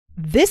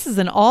This is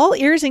an All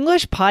Ears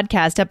English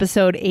podcast,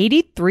 episode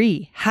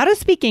 83, How to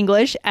Speak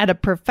English at a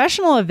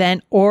Professional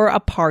Event or a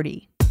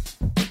Party.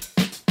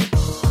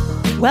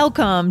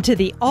 Welcome to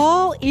the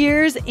All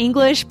Ears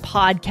English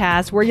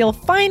podcast, where you'll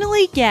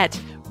finally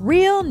get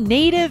real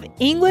native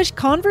English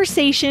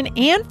conversation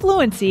and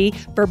fluency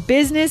for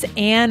business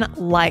and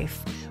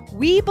life.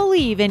 We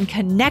believe in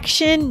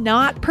connection,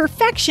 not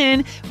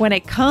perfection, when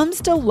it comes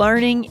to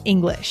learning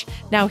English.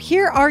 Now,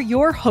 here are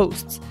your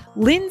hosts,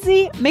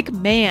 Lindsay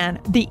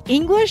McMahon, the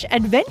English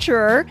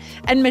adventurer,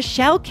 and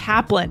Michelle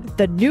Kaplan,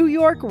 the New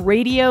York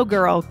radio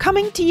girl,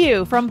 coming to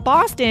you from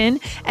Boston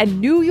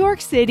and New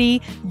York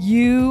City,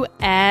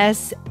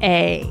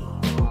 USA.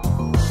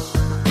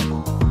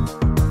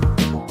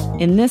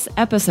 In this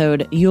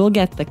episode, you'll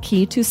get the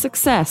key to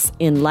success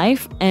in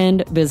life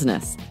and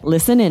business.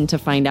 Listen in to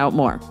find out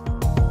more.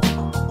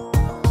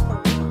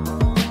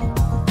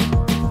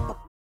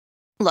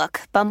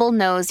 Look, Bumble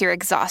knows you're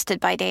exhausted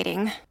by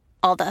dating.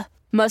 All the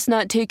must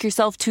not take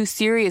yourself too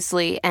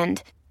seriously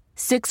and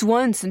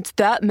 6'1" since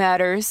that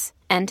matters.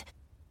 And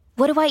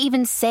what do I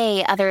even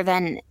say other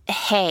than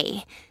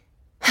hey?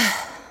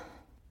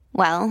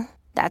 Well,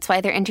 that's why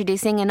they're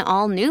introducing an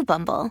all-new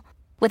Bumble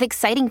with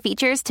exciting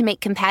features to make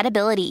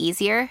compatibility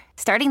easier,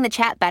 starting the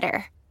chat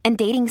better, and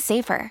dating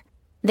safer.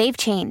 They've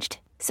changed,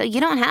 so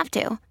you don't have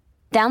to.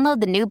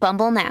 Download the new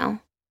Bumble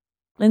now.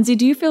 Lindsay,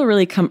 do you feel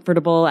really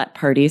comfortable at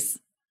parties?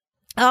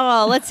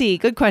 Oh, let's see.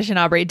 Good question,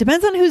 Aubrey. It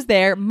depends on who's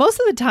there. Most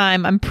of the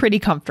time, I'm pretty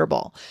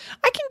comfortable.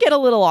 I can get a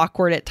little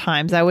awkward at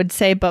times, I would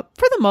say, but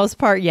for the most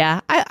part,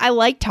 yeah, I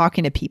like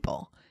talking to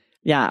people.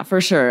 Yeah, for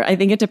sure. I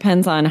think it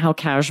depends on how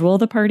casual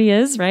the party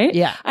is, right?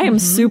 Yeah. I am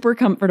super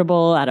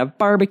comfortable at a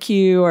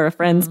barbecue or a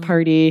friend's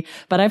party,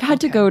 but I've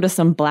had to go to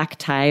some black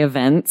tie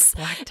events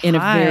in a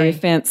very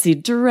fancy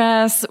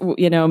dress,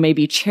 you know,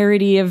 maybe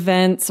charity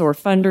events or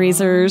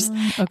fundraisers.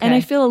 And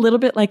I feel a little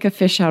bit like a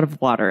fish out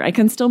of water. I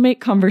can still make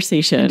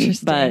conversation,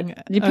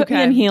 but you put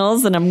me in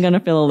heels and I'm going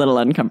to feel a little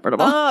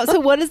uncomfortable. So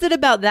what is it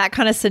about that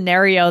kind of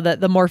scenario, that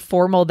the more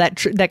formal, that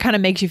kind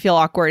of makes you feel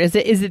awkward? Is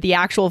it the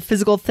actual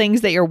physical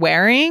things that you're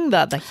wearing?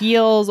 The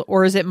heels,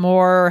 or is it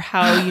more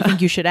how you think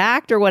you should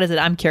act, or what is it?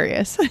 I'm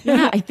curious.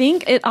 Yeah, I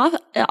think it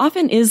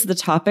often is the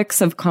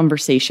topics of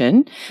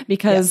conversation,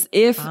 because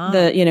if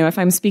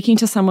I'm speaking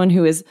to someone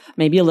who is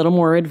maybe a little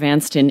more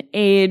advanced in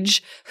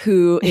age,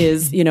 who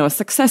is, a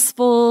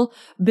successful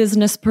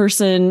business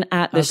person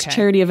at this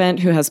charity event,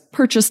 who has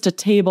purchased a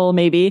table,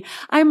 maybe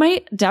I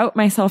might doubt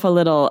myself a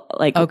little,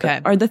 like,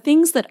 are the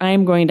things that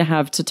I'm going to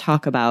have to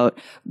talk about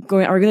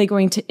are they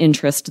going to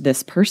interest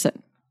this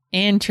person?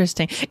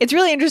 Interesting. It's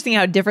really interesting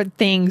how different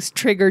things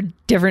trigger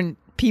different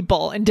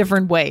people in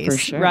different ways, for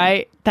sure.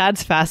 Right?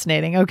 That's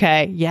fascinating.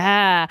 Okay.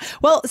 Yeah.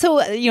 Well,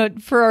 so,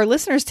 for our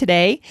listeners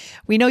today,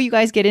 we know you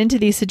guys get into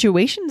these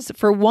situations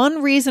for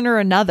one reason or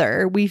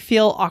another. We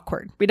feel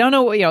awkward. We don't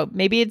know,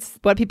 maybe it's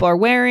what people are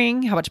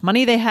wearing, how much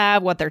money they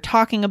have, what they're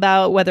talking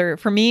about, whether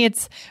for me,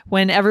 it's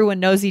when everyone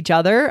knows each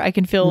other, I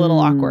can feel a little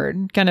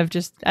awkward, kind of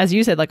just, as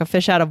you said, like a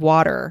fish out of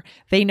water.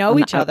 They know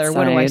each other.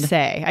 What do I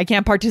say? I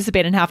can't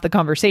participate in half the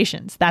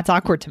conversations. That's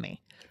awkward to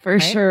me. For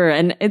sure.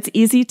 And it's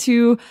easy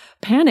to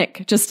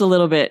panic just a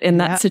little bit in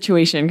that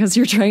situation, because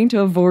you're trying to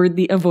avoid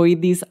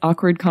these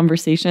awkward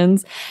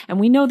conversations. And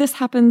we know this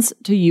happens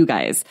to you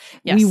guys.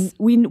 Yes.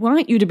 We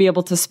want you to be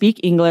able to speak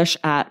English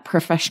at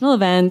professional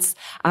events,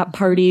 at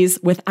parties,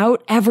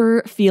 without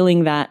ever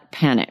feeling that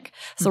panic.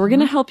 So we're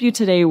going to help you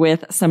today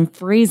with some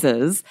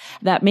phrases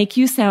that make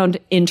you sound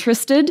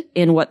interested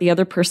in what the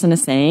other person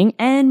is saying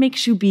and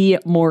makes you be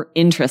more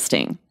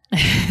interesting.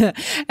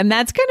 And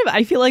that's kind of,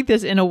 I feel like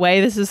this, in a way,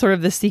 this is sort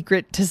of the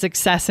secret to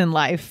success in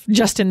life,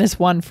 just in this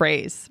one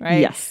phrase,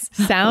 right? Yes.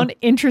 Sound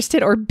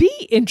interested, or be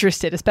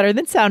interested. It's better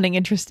than sounding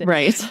interested.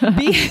 Right.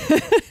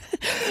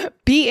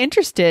 Be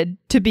interested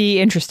to be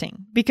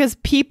interesting, because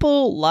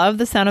people love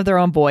the sound of their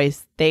own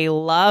voice. They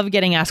love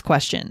getting asked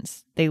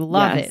questions. They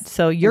love it.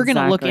 So you're going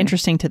to look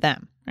interesting to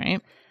them, right?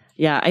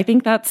 Yeah, I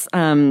think that's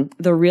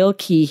the real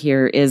key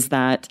here, is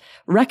that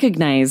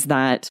recognize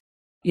that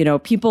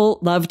people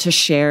love to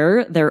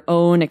share their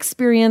own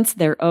experience,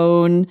 their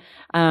own,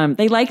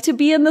 they like to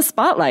be in the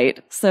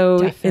spotlight.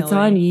 So It's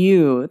on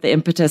you, the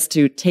impetus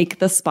to take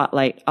the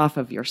spotlight off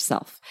of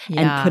yourself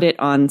and put it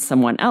on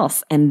someone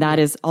else. And that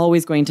is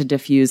always going to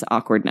diffuse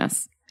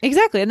awkwardness.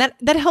 Exactly. And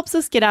that helps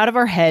us get out of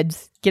our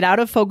heads, get out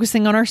of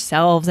focusing on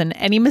ourselves and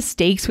any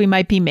mistakes we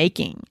might be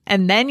making.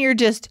 And then you're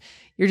just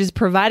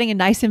providing a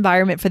nice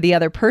environment for the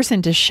other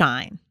person to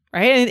shine.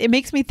 Right? And it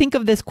makes me think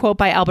of this quote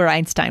by Albert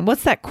Einstein.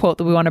 What's that quote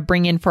that we want to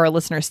bring in for our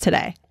listeners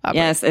today? Albert?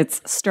 Yes,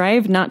 it's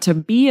strive not to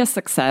be a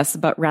success,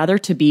 but rather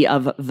to be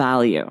of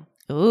value.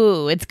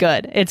 Ooh, it's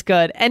good. It's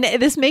good. And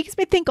this makes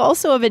me think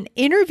also of an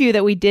interview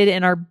that we did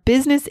in our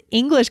business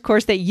English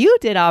course that you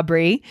did,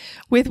 Aubrey,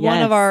 with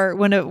one of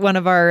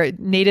our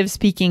native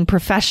speaking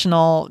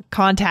professional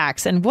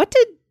contacts. And what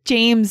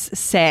James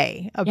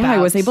say about? Yeah, I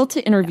was able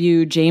to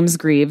interview James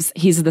Greaves.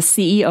 He's the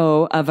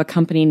CEO of a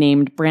company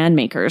named Brand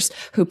Makers,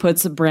 who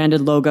puts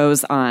branded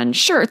logos on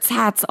shirts,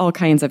 hats, all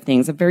kinds of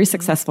things. A very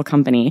successful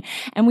company.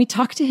 And we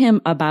talked to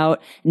him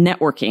about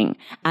networking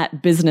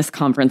at business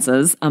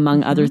conferences,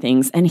 among other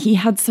things. And he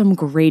had some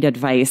great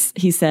advice.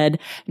 He said,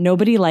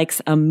 nobody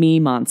likes a me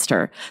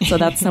monster. So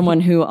that's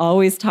someone who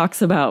always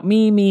talks about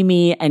me,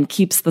 and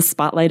keeps the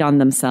spotlight on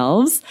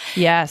themselves.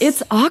 Yes.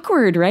 It's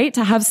awkward, right?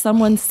 To have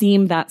someone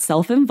seem that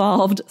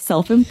self-involved,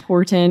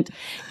 self-important.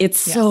 It's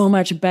so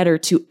much better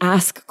to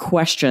ask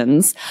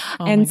questions.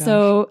 And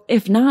so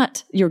if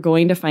not, you're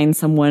going to find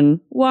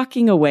someone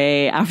walking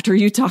away after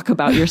you talk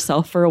about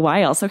yourself for a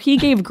while. So he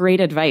gave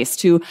great advice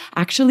to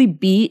actually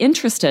be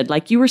interested.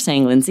 Like you were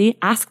saying, Lindsay,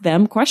 ask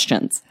them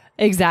questions.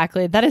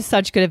 Exactly. That is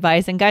such good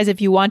advice. And guys,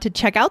 if you want to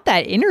check out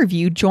that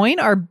interview, join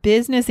our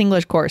business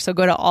English course. So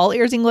go to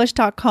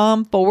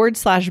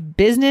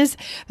allearsenglish.com/business.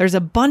 There's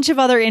a bunch of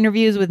other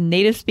interviews with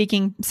native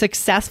speaking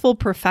successful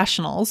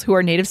professionals who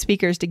are native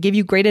speakers to give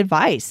you great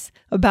advice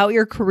about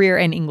your career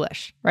in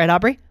English. Right,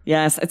 Aubrey?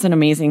 Yes, it's an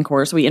amazing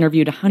course. We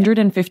interviewed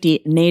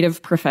 150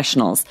 native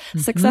professionals,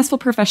 successful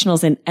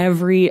professionals in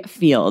every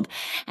field.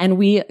 And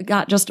we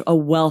got just a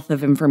wealth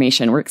of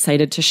information. We're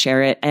excited to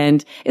share it.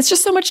 And it's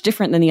just so much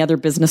different than the other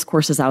business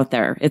courses out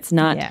there. It's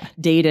not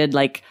dated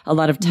like a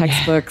lot of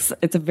textbooks.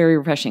 It's a very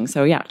refreshing.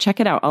 So yeah, check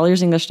it out.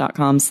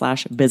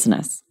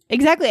 allearsenglish.com/business.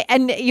 Exactly.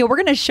 And we're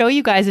going to show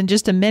you guys in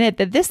just a minute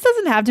that this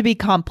doesn't have to be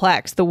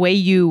complex the way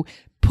you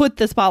put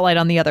the spotlight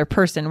on the other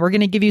person. We're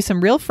going to give you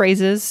some real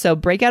phrases. So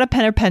break out a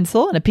pen or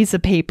pencil and a piece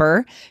of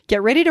paper.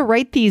 Get ready to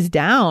write these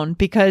down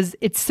because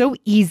it's so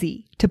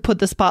easy to put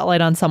the spotlight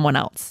on someone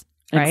else.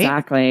 Right?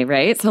 Exactly,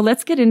 right? So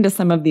let's get into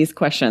some of these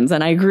questions.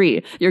 And I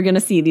agree. You're going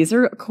to see these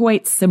are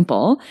quite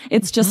simple.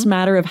 It's just a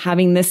matter of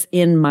having this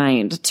in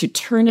mind to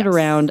turn it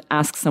around,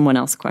 ask someone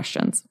else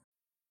questions.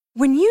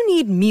 When you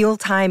need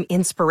mealtime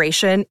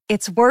inspiration,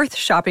 it's worth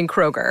shopping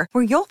Kroger,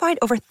 where you'll find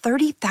over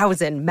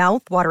 30,000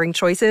 mouth-watering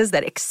choices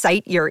that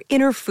excite your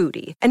inner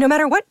foodie. And no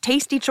matter what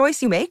tasty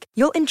choice you make,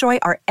 you'll enjoy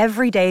our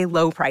everyday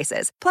low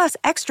prices, plus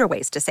extra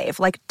ways to save,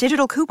 like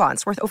digital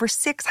coupons worth over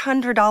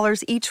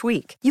 $600 each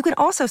week. You can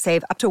also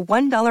save up to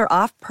 $1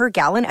 off per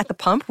gallon at the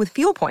pump with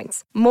fuel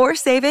points. More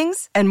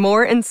savings and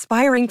more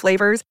inspiring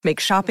flavors make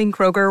shopping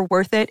Kroger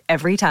worth it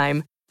every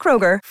time.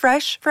 Kroger,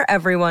 fresh for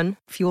everyone.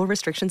 Fuel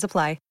restrictions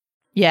apply.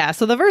 Yeah,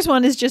 so the first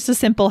one is just a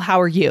simple,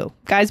 how are you?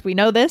 Guys, we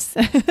know this.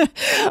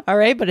 All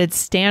right, but it's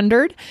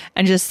standard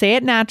and just say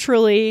it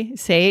naturally,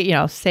 say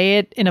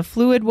it in a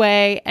fluid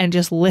way and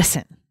just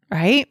listen,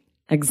 right?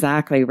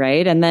 Exactly,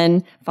 right? And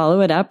then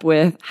follow it up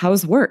with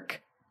how's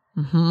work?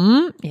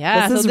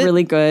 Yeah. This is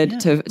really good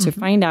to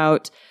find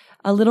out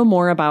a little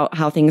more about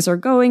how things are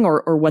going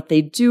or what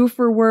they do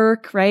for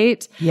work,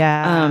 right?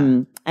 Yeah.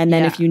 And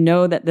then if you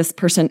know that this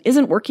person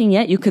isn't working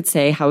yet, you could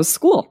say, how's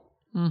school?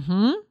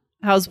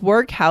 How's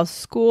work? How's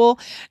school?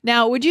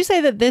 Now, would you say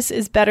that this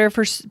is better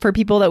for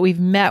people that we've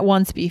met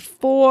once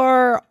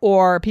before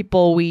or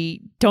people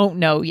we don't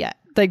know yet?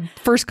 Like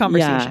first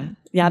conversation.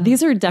 Yeah,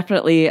 these are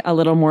definitely a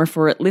little more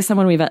for at least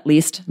someone we've at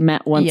least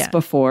met once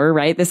before,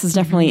 right? This is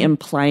definitely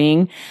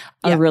implying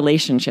a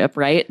relationship,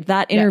 right?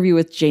 That interview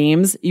with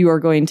James, you are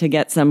going to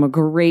get some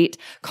great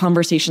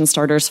conversation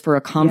starters for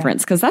a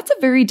conference because that's a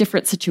very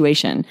different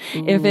situation.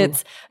 Ooh. If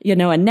it's, a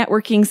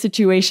networking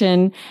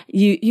situation,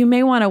 you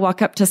may want to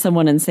walk up to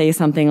someone and say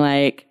something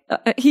like,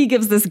 he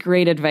gives this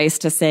great advice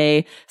to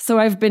say, so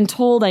I've been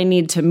told I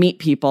need to meet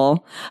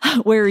people.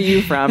 Where are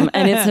you from?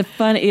 And it's a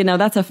fun,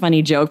 that's a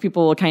funny joke.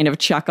 People will kind of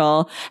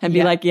chuckle and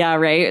be like, yeah,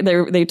 right.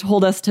 They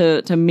told us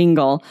to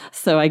mingle.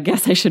 So I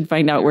guess I should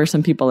find out where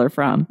some people are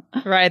from.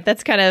 Right.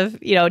 That's kind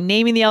of,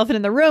 naming the elephant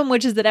in the room,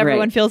 which is that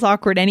everyone feels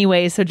awkward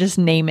anyway. So just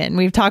name it. And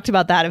we've talked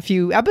about that a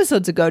few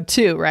episodes ago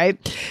too, right?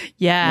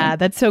 Yeah,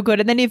 that's so good.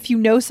 And then if you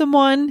know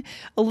someone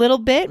a little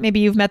bit, maybe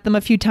you've met them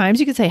a few times,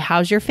 you could say,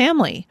 how's your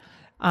family?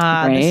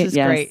 This is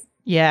great.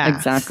 Yeah,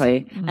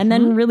 exactly. And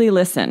then really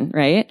listen,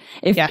 right?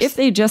 If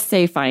they just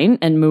say fine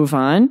and move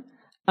on,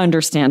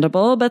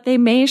 understandable, but they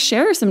may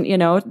share some,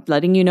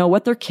 letting you know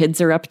what their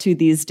kids are up to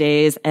these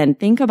days and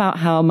think about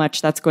how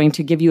much that's going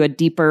to give you a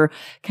deeper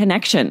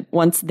connection.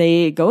 Once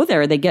they go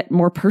there, they get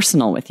more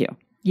personal with you.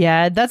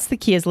 Yeah, that's the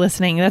key is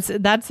listening.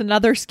 That's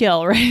another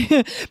skill,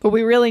 right? But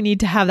we really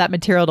need to have that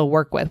material to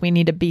work with. We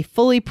need to be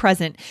fully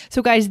present.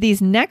 So guys,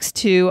 these next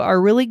two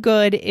are really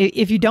good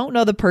if you don't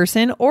know the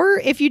person or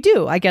if you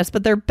do, I guess,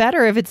 but they're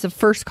better if it's a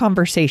first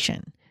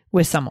conversation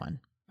with someone.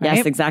 Right?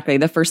 Yes, exactly.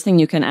 The first thing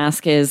you can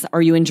ask is,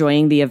 are you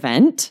enjoying the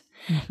event?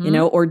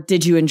 Or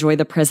did you enjoy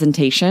the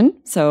presentation?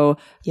 So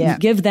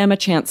give them a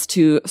chance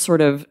to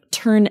sort of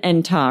turn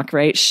and talk,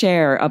 right?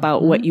 Share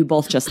about what you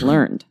both just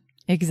learned.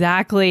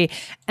 Exactly.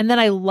 And then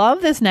I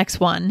love this next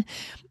one.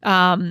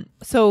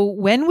 So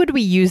when would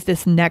we use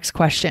this next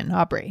question,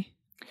 Aubrey?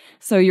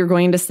 So you're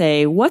going to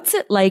say, what's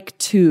it like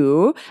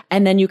to,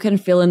 and then you can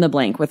fill in the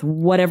blank with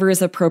whatever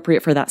is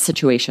appropriate for that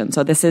situation.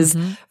 So this is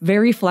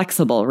very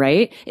flexible,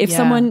 right? If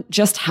someone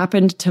just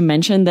happened to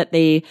mention that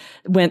they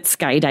went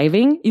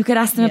skydiving, you could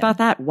ask them about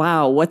that.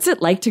 Wow, what's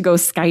it like to go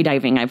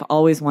skydiving? I've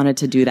always wanted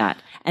to do that.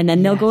 And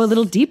then they'll go a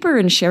little deeper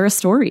and share a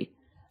story.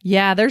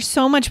 Yeah, there's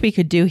so much we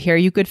could do here.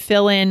 You could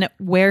fill in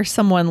where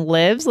someone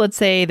lives. Let's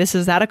say this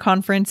is at a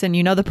conference and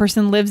you know the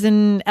person lives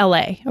in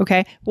LA.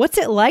 Okay. What's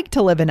it like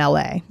to live in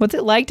LA? What's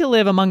it like to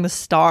live among the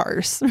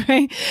stars?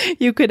 Right?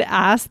 You could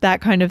ask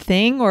that kind of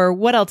thing. Or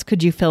what else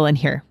could you fill in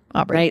here,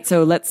 Aubrey? Right.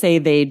 So let's say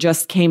they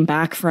just came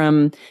back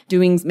from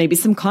doing maybe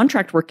some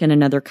contract work in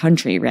another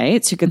country,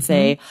 right? So you could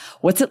say,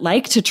 what's it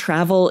like to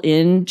travel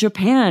in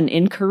Japan,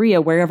 in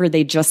Korea, wherever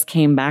they just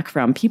came back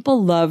from?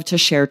 People love to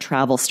share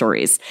travel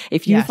stories.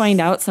 If you find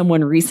out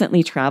someone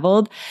recently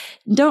traveled,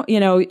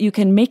 you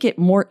can make it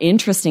more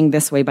interesting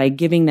this way by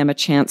giving them a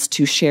chance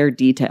to share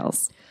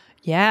details.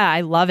 Yeah, I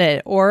love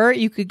it. Or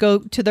you could go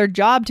to their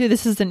job too.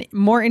 This is a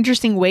more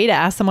interesting way to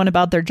ask someone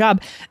about their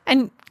job.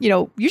 And,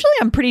 usually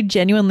I'm pretty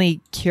genuinely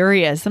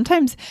curious.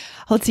 Sometimes,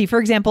 let's see, for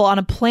example, on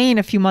a plane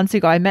a few months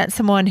ago, I met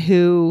someone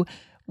who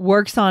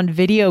works on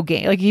video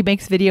game, like he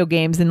makes video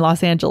games in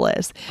Los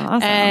Angeles.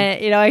 Awesome.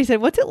 And, I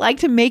said, what's it like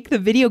to make the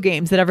video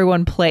games that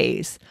everyone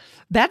plays?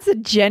 That's a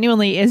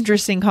genuinely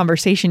interesting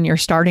conversation you're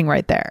starting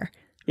right there.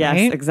 Yes,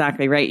 right?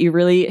 Exactly. Right. You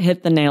really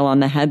hit the nail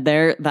on the head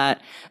there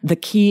that the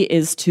key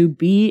is to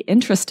be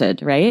interested,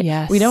 right?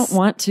 Yes. We don't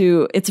want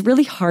to, it's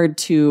really hard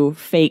to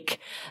fake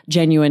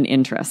genuine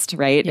interest,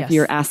 right? Yes. If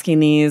you're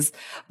asking these,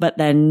 but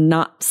then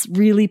not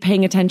really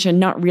paying attention,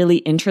 not really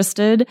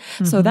interested.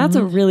 So that's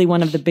really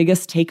one of the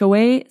biggest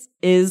takeaways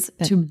is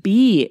to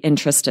be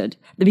interested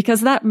because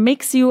that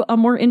makes you a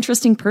more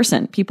interesting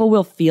person. People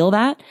will feel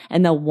that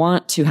and they'll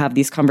want to have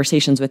these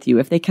conversations with you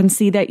if they can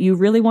see that you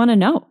really want to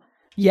know.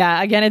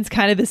 Yeah, again, it's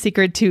kind of the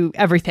secret to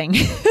everything.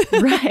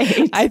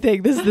 Right. I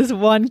think this is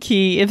one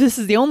key. If this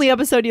is the only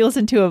episode you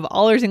listen to of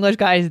All Ears English,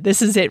 guys,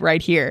 this is it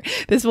right here.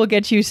 This will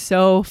get you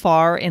so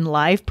far in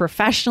life,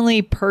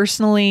 professionally,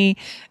 personally.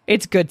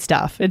 It's good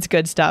stuff. It's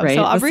good stuff. Right.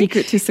 So, Aubrey, the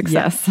secret to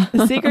success.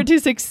 The secret to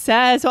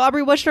success. So,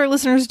 Aubrey, what should our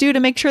listeners do to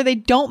make sure they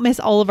don't miss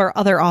all of our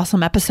other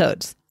awesome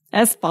episodes?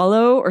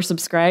 Follow or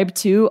subscribe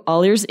to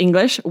All Ears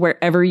English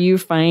wherever you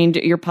find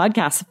your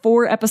podcasts.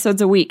 4 episodes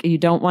a week. You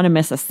don't want to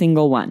miss a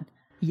single one.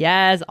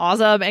 Yes,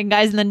 awesome. And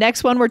guys, in the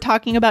next one, we're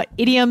talking about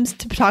idioms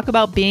to talk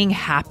about being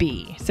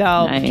happy. So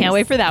Can't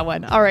wait for that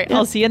one. All right,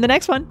 I'll see you in the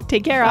next one.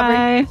 Take care,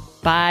 Aubrey.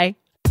 Bye.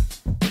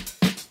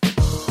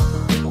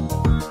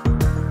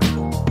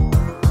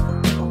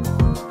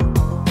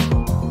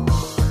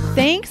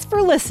 Thanks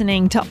for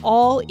listening to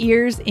All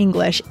Ears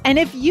English. And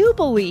if you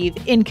believe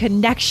in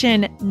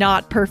connection,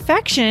 not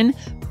perfection,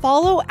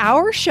 follow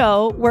our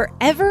show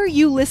wherever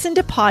you listen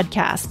to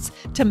podcasts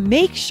to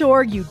make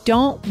sure you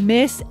don't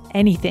miss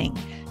anything.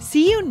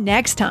 See you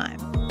next time.